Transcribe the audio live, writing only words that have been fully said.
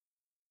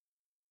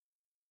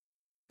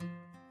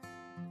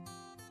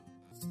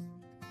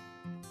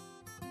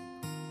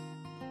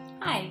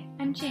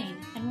I'm Jane,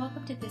 and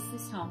welcome to This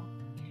Is Home.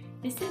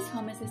 This Is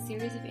Home is a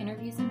series of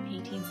interviews and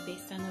paintings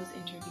based on those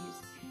interviews.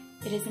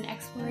 It is an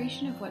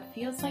exploration of what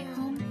feels like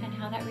home and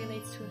how that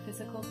relates to a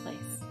physical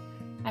place.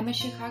 I'm a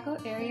Chicago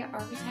area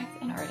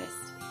architect and artist,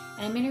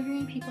 and I'm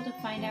interviewing people to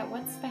find out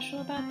what's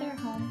special about their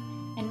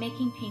home and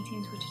making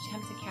paintings which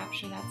attempt to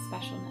capture that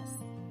specialness.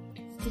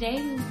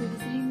 Today we will be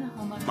visiting the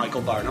home of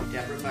Michael Barnum.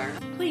 Deborah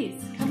Barnum.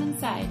 Please come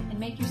inside and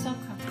make yourself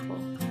comfortable.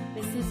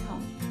 This is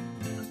home.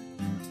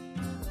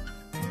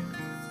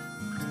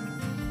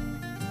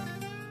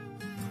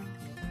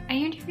 I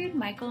interviewed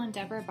Michael and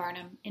Deborah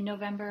Barnum in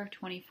November of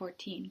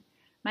 2014.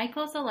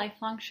 Michael is a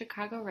lifelong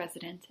Chicago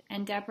resident,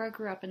 and Deborah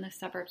grew up in the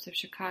suburbs of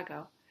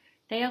Chicago.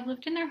 They have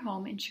lived in their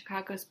home in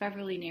Chicago's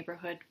Beverly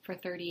neighborhood for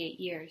 38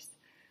 years.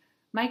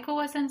 Michael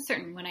was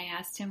uncertain when I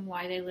asked him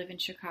why they live in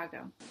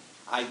Chicago.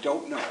 I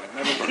don't know. I've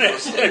never been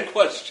asked that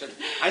question.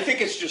 I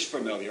think it's just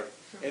familiar.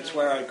 It's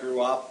where I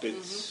grew up.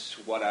 It's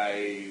what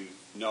I've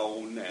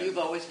known. And You've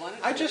always wanted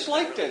to I just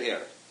liked it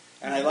here.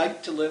 And I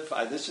like to live,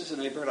 this is a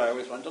neighborhood I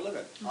always wanted to live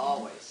in.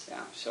 Always.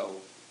 Yeah, so.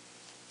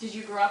 Did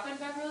you grow up in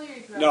Beverly or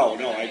you grew up No,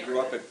 in I grew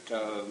up at,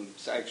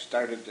 I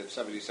started at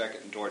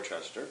 72nd in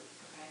Dorchester.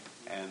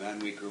 Okay. And then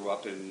we grew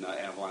up in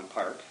Avalon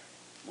Park,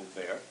 moved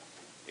there,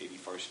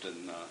 81st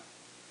and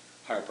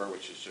Harper,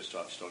 which is just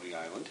off Stony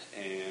Island.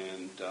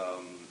 And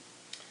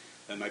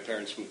then my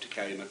parents moved to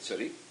Calumet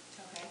City.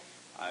 Okay.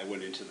 I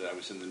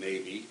was in the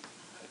Navy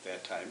at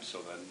that time, so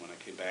then when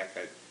I came back,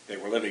 they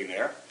were living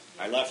there.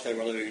 I left, they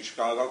were living in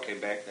Chicago,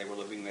 came back, they were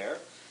living there.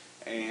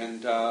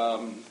 And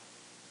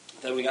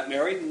then we got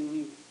married,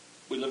 and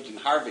we lived in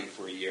Harvey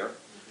for a year,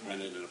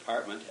 rented an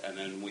apartment, and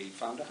then we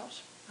found a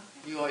house.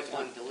 You always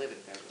wanted to live in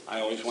Beverly. I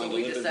always wanted to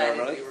live in Beverly.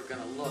 Beverly. So we decided we were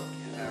going to look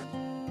in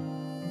our...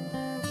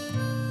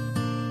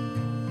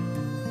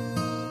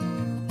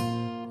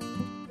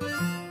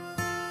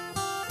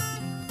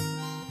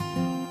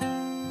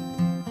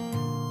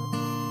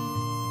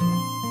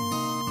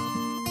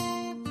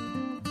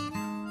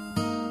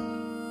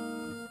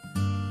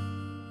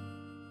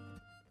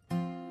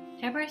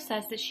 Deborah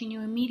says that she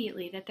knew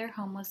immediately that their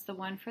home was the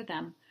one for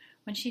them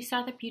when she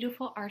saw the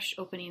beautiful arched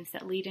openings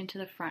that lead into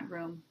the front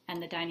room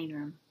and the dining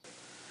room.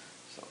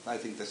 So I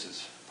think this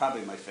is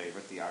probably my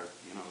favorite, the art,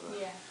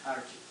 Yeah.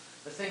 Archie.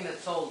 The thing that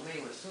sold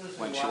me was as soon as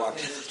we When she walked walked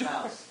in in this the door.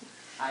 house,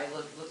 I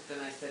looked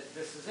and I said,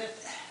 "This is it."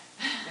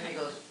 And he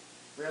goes,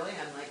 "Really?"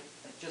 I'm like,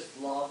 "I just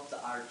love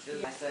the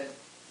arches." I said,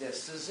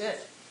 "This is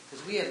it."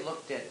 Because we had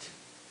looked at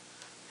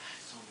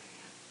so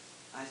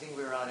many. I think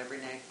we were out every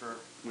night for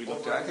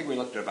I think we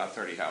looked at about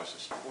 30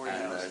 houses. 40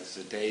 and houses. it's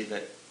the day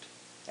that,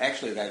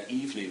 actually that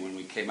evening when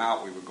we came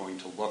out, we were going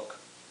to look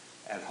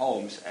at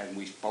homes, and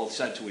we both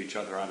said to each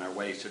other on our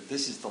way, so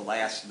this is the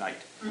last night.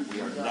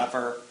 We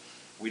are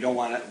we don't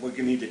want to, we're going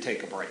to need to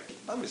take a break.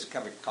 I was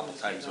coming a couple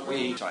times a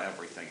week, saw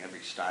everything,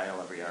 every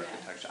style, every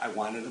architecture. I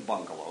wanted a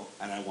bungalow,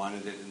 and I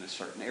wanted it in a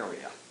certain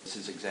area. This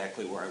is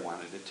exactly where I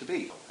wanted it to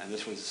be. And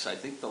this was, I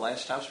think, the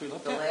last house we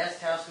looked The at. last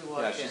house we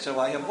walked Yeah, in. she said,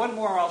 well, I have one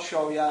more I'll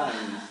show you,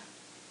 and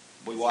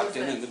we walked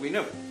in and we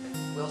knew.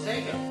 We'll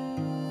take it.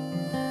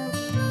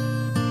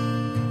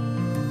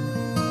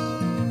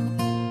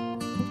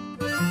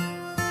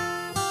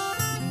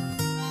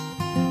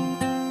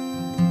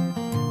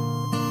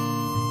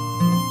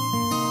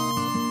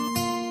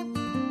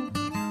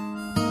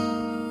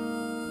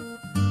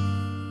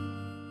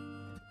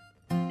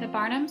 The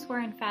Barnums were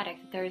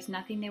emphatic that there is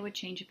nothing they would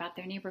change about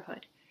their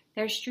neighborhood.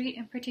 Their street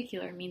in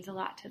particular means a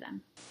lot to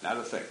them. Not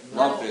a thing. No,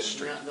 Love this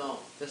street. No,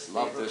 this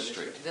Love neighborhood this is-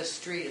 street. This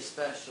street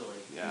especially.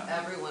 Yeah.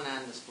 Everyone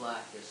on this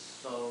block is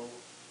so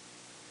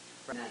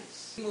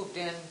nice. We moved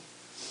in,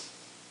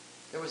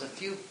 there was a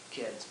few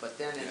kids, but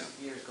then as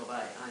years go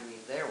by, I mean,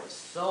 there was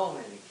so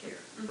many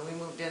kids. When we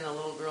moved in, a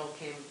little girl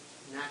came,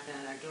 knocked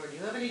on our door. "Do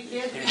you have any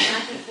kids I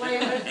can play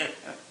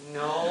with?"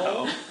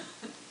 No.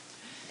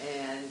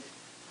 And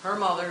her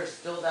mother is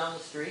still down the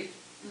street,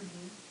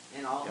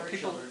 and all her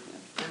People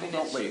children.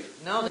 don't leave.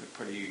 No, They're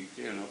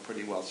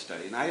pretty well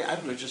steady. And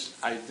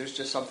there's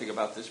just something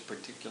about this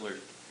particular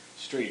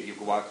street. You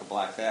can walk a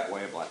block that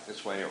way, a block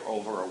this way, or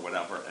over, or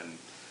whatever, and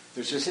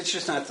it's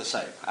just not the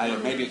same.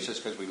 Maybe it's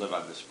just because we live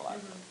on this block.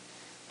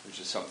 There's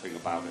just something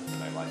about it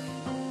that I like.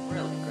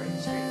 really great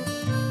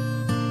street.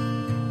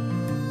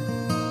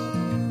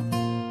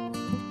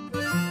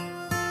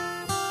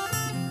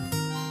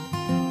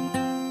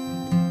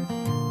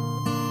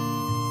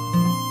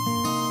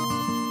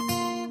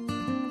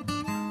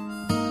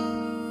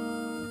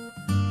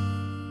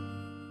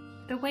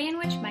 The way in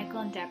which Michael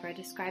and Deborah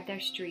described their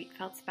street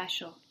felt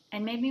special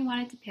and made me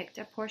want to depict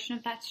a portion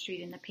of that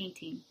street in the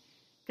painting.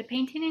 The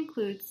painting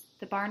includes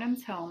the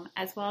Barnums' home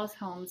as well as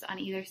homes on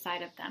either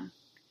side of them.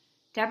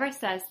 Deborah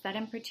says that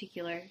in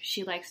particular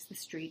she likes the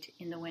street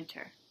in the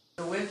winter.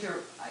 The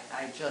winter,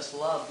 I just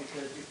love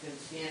because you can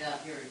stand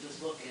out here and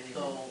just look and it's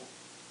so,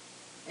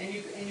 and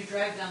you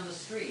drive down the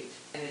street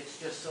and it's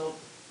just so,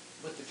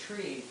 with the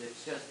trees,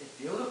 it's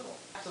beautiful.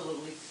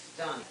 Absolutely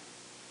stunning.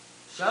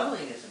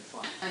 Shoveling isn't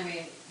fun. I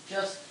mean,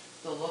 just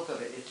the look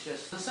of it, it's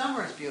just, the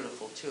summer is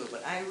beautiful too,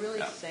 but I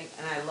really think,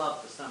 and I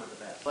love the summer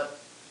the best, but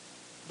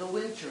the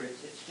winter,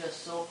 it's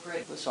just so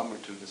pretty. The summer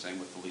too, the same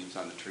with the leaves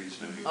on the trees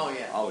and everything. Oh,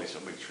 yeah. Always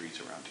so big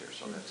trees around here,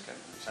 so that's kind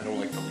of nice. I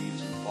don't like the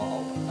leaves in the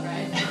fall. But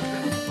Right.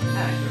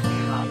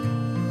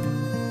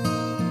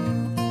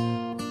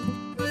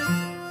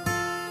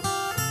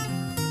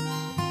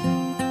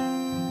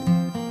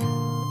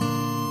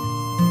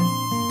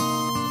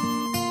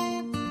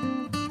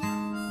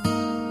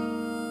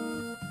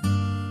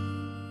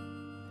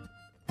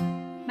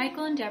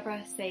 Michael and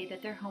Deborah say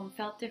that their home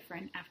felt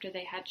different after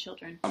they had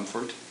children.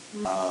 Comfort,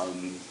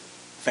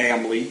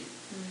 family.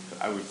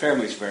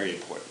 Family is very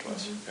important to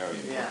us. Very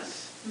important.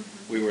 Yes.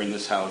 We were in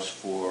this house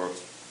for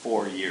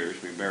 4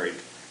 years. We married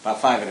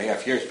about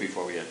 5.5 years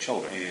before we had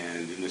children,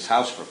 and in this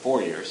house for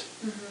 4 years.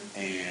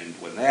 And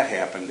when that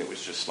happened, it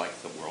was just like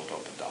the world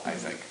opened up. I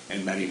think,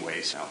 in many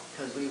ways. Now,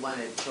 Because we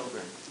wanted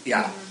children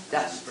yeah,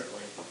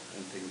 desperately.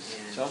 and things.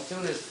 And So as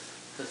soon as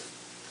the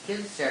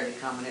kids started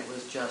coming, it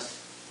was just,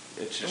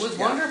 it's it just was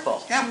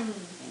wonderful. Yeah. You know,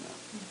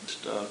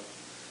 just,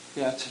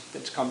 yeah,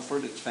 it's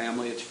comfort, it's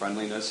family, it's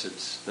friendliness,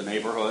 it's the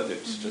neighborhood,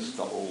 it's just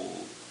the whole,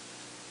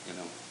 you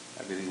know,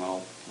 everything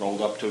all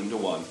rolled up into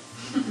one.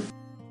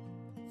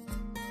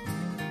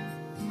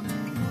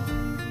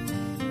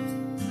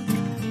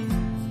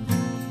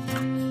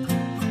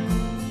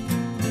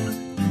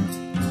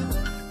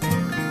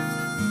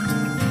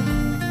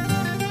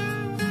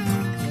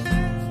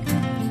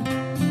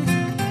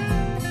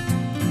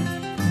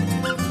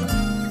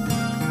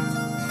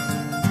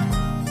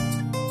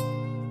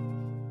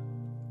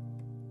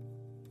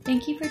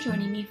 Thank you for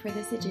joining me for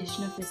this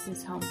edition of This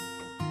Is Home.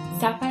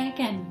 Stop by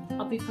again.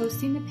 I'll be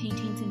posting the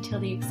paintings until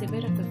the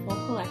exhibit of the full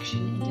collection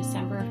in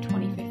December of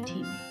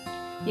 2015.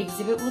 The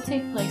exhibit will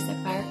take place at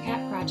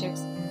Firecat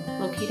Projects,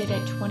 located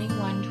at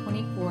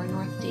 2124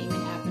 North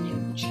Damon Avenue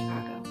in Chicago.